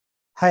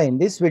Hi, in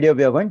this video,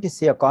 we are going to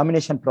see a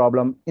combination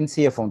problem in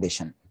CA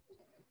Foundation.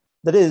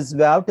 That is,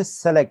 we have to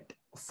select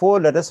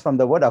 4 letters from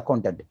the word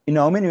accountant. In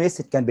how many ways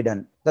it can be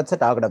done? That's the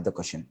target of the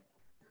question.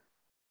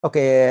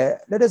 Okay,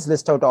 let us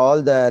list out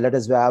all the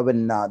letters we have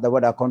in the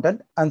word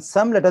accountant, and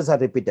some letters are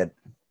repeated.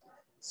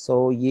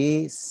 So,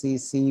 A, C,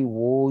 C,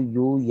 O,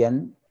 U,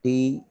 N,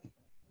 T,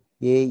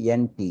 A,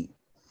 N, T.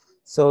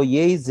 So,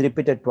 A is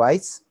repeated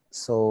twice.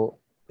 So,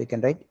 we can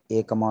write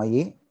A, comma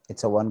A.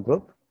 It's a one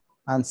group.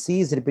 And C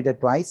is repeated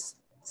twice.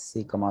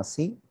 C, comma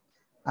C.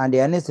 And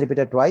N is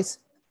repeated twice.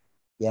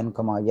 N,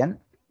 comma N.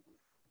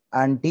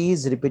 And T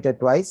is repeated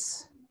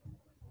twice.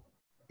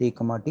 T,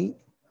 comma T.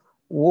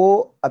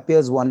 O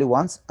appears only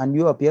once and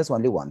U appears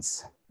only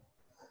once.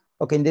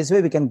 Okay, in this way,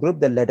 we can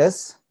group the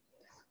letters.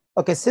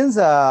 Okay, since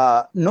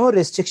no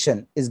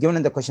restriction is given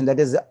in the question, that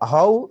is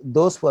how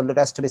those 4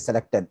 letters to be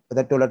selected,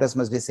 whether 2 letters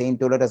must be same,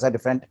 2 letters are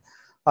different,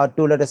 or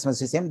 2 letters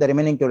must be same, the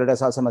remaining 2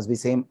 letters also must be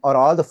same, or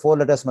all the 4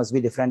 letters must be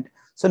different.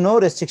 So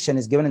no restriction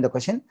is given in the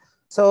question.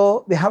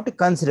 So we have to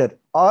consider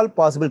all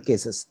possible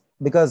cases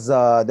because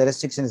the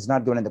restriction is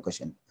not given in the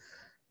question.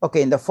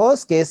 Okay, in the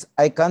first case,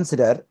 I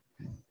consider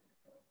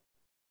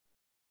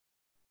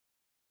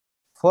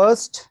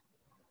first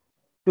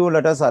 2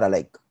 letters are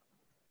alike.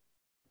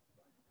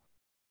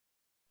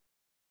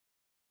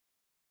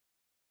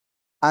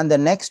 And the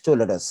next 2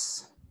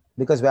 letters,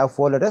 because we have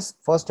 4 letters,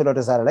 first 2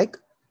 letters are alike,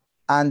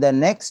 and the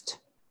next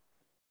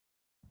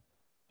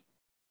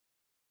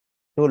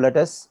 2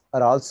 letters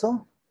are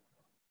also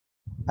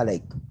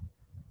alike.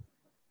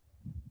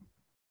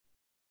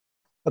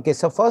 Okay,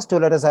 so first 2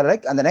 letters are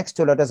alike and the next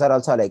 2 letters are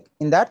also alike.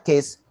 In that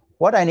case,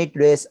 what I need to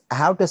do is I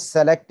have to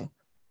select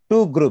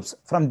 2 groups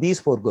from these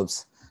 4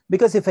 groups.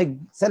 Because if I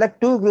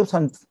select 2 groups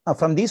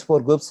from these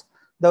 4 groups,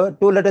 the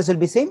 2 letters will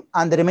be same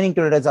and the remaining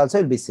 2 letters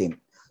also will be same.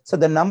 So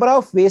the number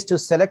of ways to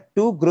select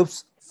 2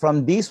 groups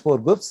from these 4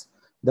 groups,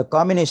 the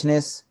combination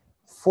is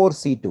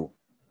 4C2,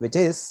 which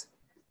is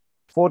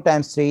 4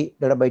 times 3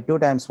 divided by 2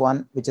 times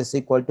 1, which is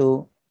equal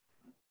to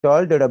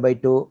 12 divided by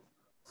 2.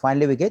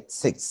 Finally, we get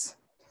 6.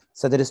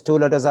 So there is 2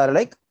 letters are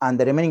alike and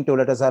the remaining 2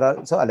 letters are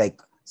also alike.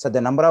 So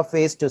the number of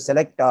ways to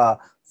select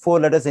 4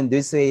 letters in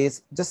this way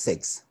is just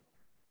 6.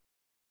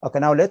 Okay,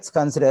 now let's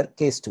consider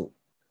case 2.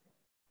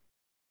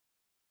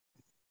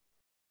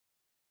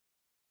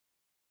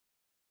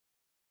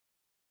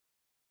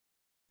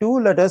 Two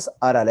letters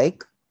are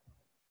alike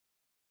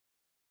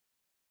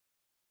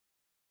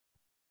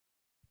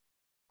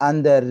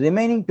and the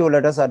remaining 2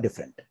 letters are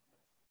different.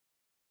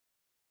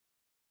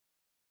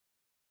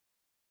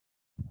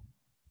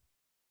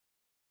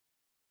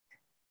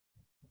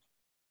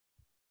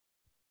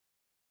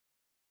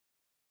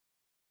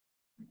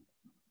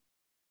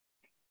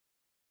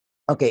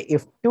 Okay,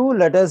 if 2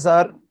 letters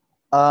are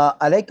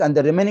alike and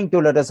the remaining 2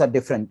 letters are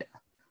different.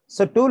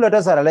 So 2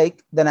 letters are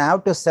alike, then I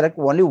have to select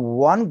only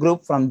one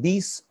group from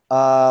these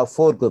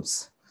 4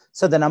 groups.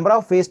 So the number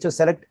of ways to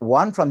select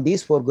one from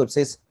these 4 groups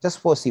is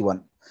just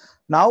 4C1.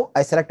 Now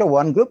I select a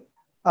one group.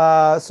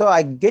 So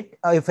I get,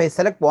 if I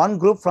select one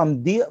group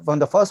from the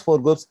first 4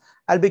 groups,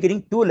 I'll be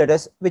getting 2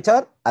 letters which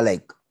are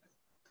alike.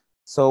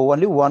 So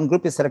only one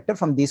group is selected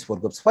from these 4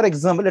 groups. For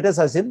example, let us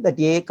assume that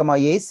A, comma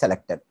A is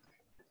selected.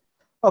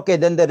 Okay,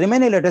 then the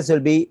remaining letters will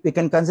be, we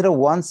can consider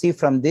 1C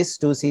from this,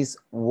 2 C's,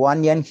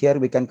 1N here,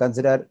 we can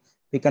consider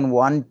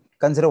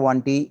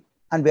 1T,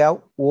 and we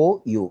have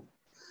OU.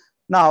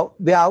 Now,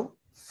 we have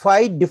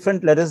 5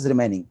 different letters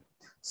remaining.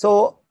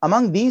 So,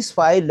 among these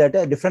 5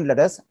 different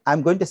letters,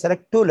 I'm going to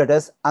select 2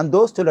 letters, and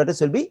those 2 letters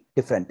will be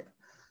different.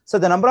 So,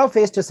 the number of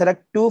ways to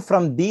select 2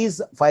 from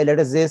these 5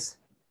 letters is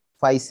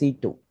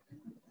 5C2.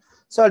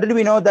 So already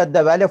we know that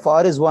the value of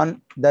R is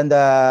 1, then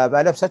the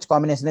value of such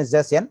combination is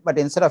just N, but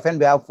instead of N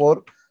we have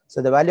 4.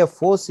 So the value of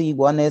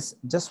 4C1 is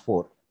just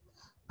 4.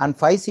 And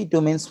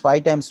 5C2 means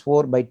 5 times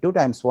 4 by 2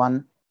 times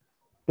 1.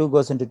 2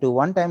 goes into 2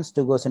 one times,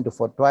 2 goes into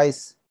 4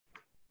 twice.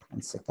 1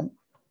 second.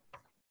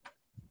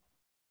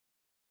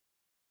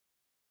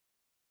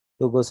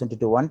 2 goes into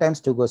 2 one times,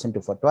 2 goes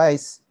into 4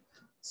 twice.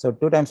 So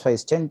 2 times 5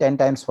 is 10, 10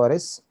 times 4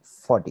 is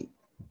 40.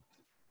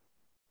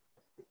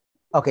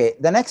 Okay,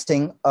 the next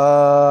thing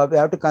we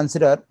have to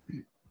consider,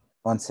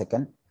 1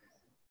 second.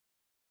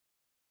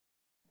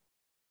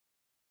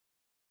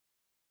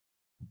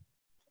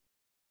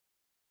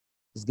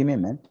 Just give me a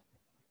minute.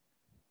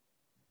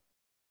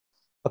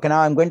 Okay,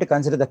 now I'm going to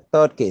consider the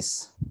third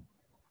case.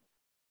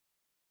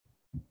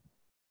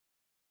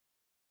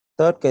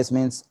 Third case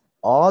means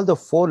all the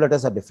 4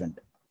 letters are different.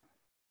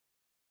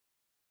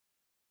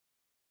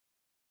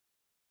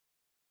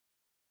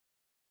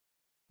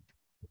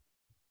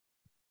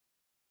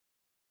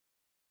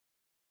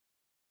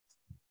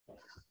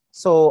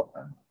 So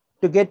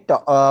to get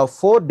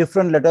 4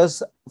 different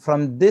letters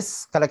from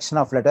this collection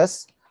of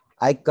letters,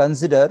 I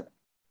consider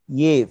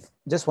A,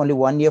 just only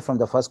 1 A from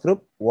the first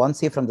group, 1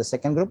 C from the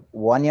second group,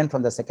 1 N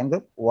from the second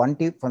group, 1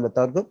 T from the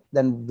third group,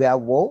 then we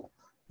have O,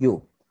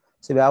 U.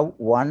 So we have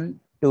 1,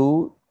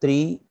 2,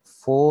 3,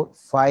 4,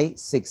 5,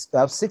 6. We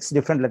have 6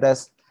 different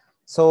letters.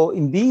 So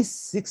in these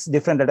 6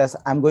 different letters,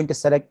 I'm going to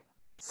select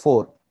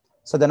 4.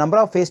 So the number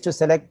of ways to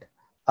select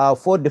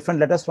 4 different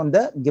letters from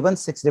the given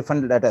 6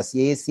 different letters,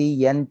 A,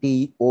 C, N,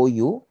 T, O,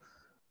 U.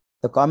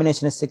 The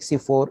combination is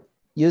 64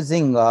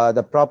 using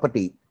the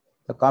property,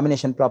 the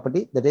combination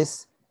property, that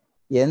is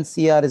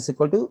NCR is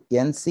equal to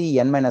NC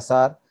n minus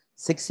R.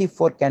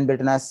 64 can be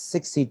written as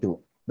 62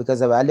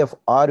 because the value of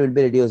R will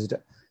be reduced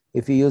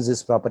if you use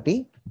this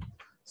property.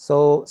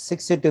 So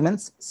 62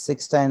 means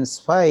 6 times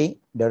 5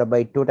 divided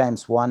by 2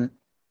 times 1.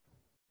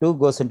 2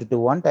 goes into 2,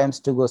 1 times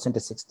 2 goes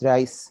into 6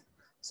 thrice.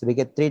 So we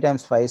get 3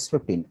 times 5 is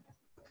 15.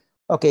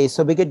 Okay,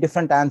 so we get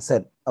different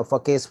answer for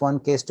case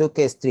 1, case 2,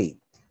 case 3.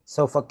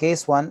 So for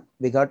case 1,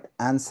 we got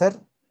answer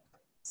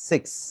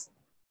 6.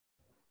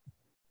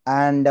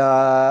 And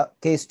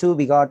case 2,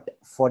 we got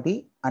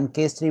 40. And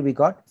case 3, we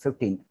got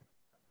 15.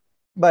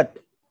 But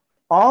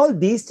all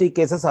these 3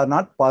 cases are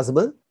not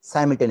possible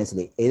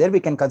simultaneously. Either we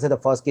can consider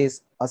the first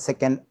case or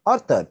second or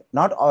third.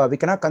 We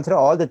cannot consider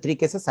all the 3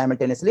 cases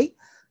simultaneously.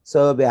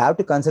 So we have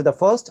to consider the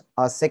first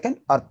or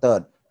second or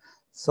third.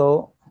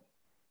 So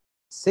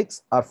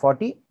 6 or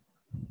 40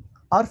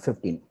 or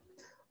 15.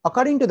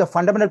 According to the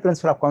fundamental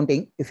principle of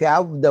counting, if you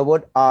have the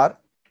word R,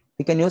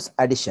 we can use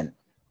addition.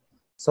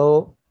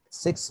 So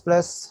 6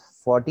 plus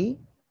 40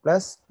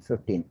 plus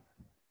 15.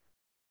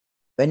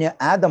 When you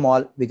add them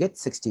all, we get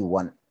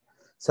 61.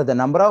 So the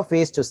number of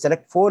ways to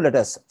select 4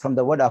 letters from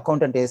the word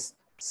accountant is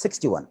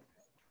 61.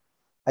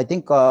 I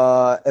think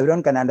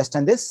everyone can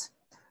understand this.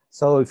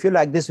 So if you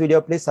like this video,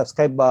 please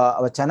subscribe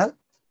our channel.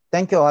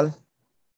 Thank you all.